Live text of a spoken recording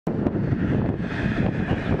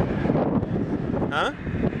Huh?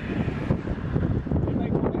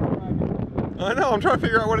 I know, I'm trying to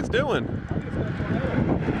figure out what it's doing.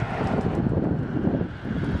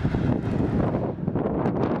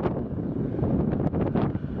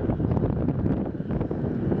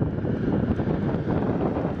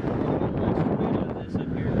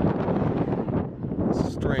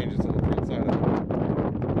 It's strange, it's on the front side of it.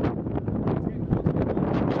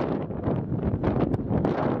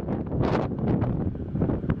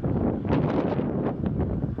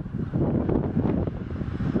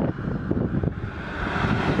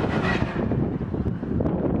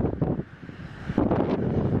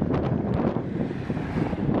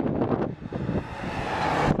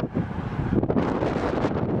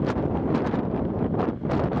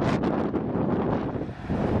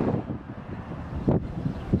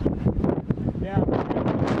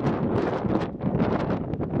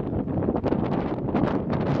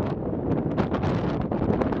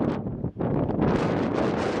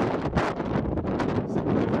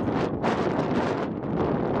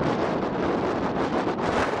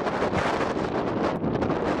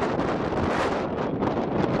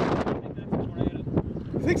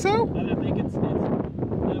 You think so? I think it's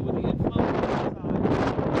with the inflow.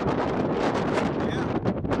 Yeah.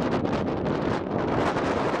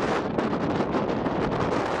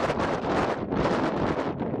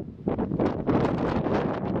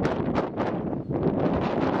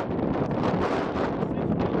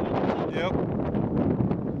 Yep.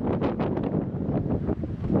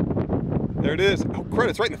 There it is. Oh, crud,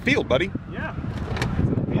 it's right in the field, buddy. Yeah. It's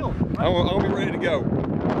in the field. Right. I'll be ready to go.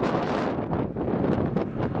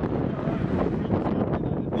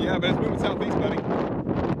 Yeah, but it's moving southeast, buddy.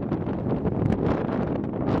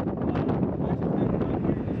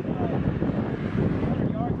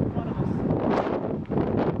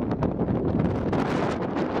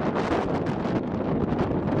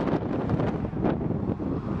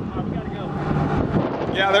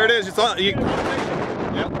 Yeah, there it is. It's on. Yep.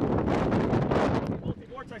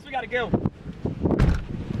 Multi-vortex, we gotta go.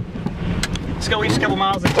 Let's go east a couple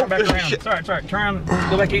miles and turn back around. Shit. Sorry, turn,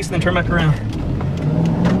 go back east and then turn back around.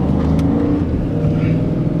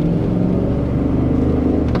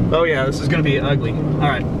 Oh yeah, this is gonna be ugly. All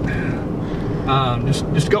right,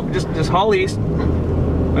 just haul east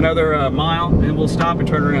another mile, and we'll stop and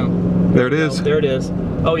turn around. There it is. There it is.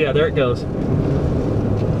 Oh yeah, there it goes.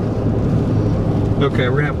 Okay,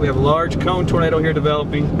 we have a large cone tornado here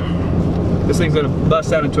developing. This thing's gonna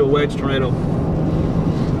bust out into a wedge tornado.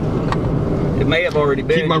 It may have already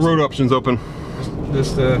been. Keep my road options open.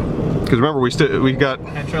 Just because remember we got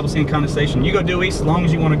had trouble seeing condensation. You go due east as long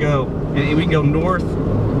as you want to go, and we can go north.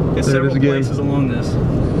 There's several places along this.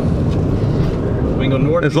 We can go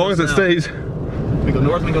north. As long as it stays. We go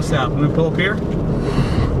north and we go south. I'm gonna pull up here.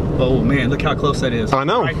 Oh man, look how close that is. I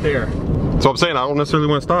know. Right there. So I'm saying I don't necessarily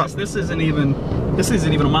want to stop. This isn't even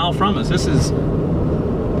a mile from us. This is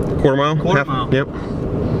quarter mile. Quarter mile. Yep.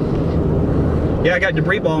 Yeah, I got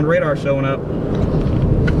debris ball and radar showing up.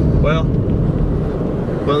 Well,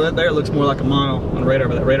 that there looks more like a mile on radar,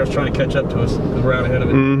 but that radar's trying to catch up to us because we're out ahead of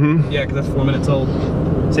it. Mm-hmm. Yeah, because that's 4 minutes old.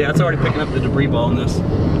 See, that's already picking up the debris ball in this.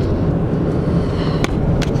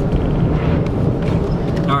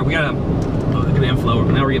 All right, we gotta look at the inflow.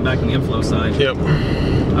 Now we're getting back on the inflow side. Yep. All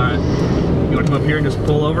right, you want to come up here and just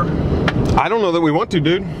pull over? I don't know that we want to,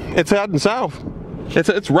 dude. It's heading south.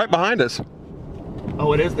 It's right behind us.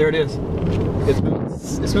 Oh, it is. There it is.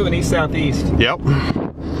 It's moving east southeast. Yep.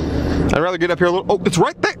 I'd rather get up here a little. Oh, it's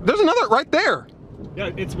right there. There's another right there. Yeah,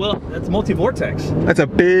 that's multi-vortex. That's a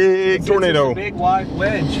big tornado. It's a big wide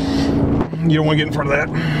wedge. You don't want to get in front of that.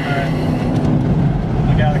 All right.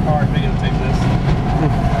 I got out of the car. Maybe it'll take this.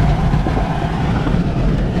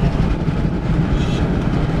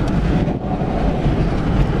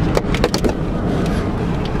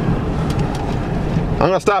 I'm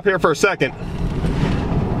gonna stop here for a second.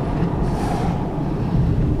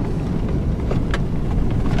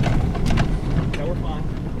 Yeah, we're fine.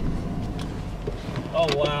 Oh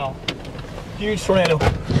wow. Huge tornado.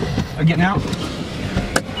 Are you getting out?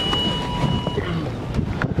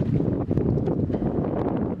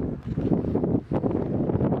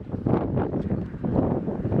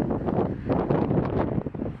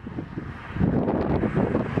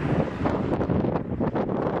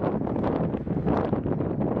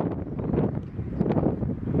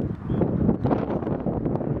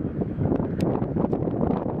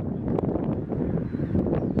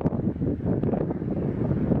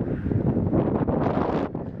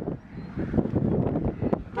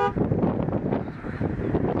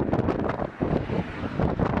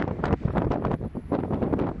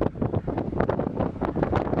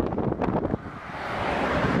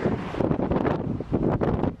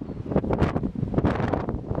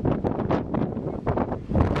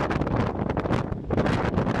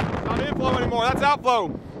 anymore. That's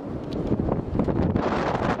outflow.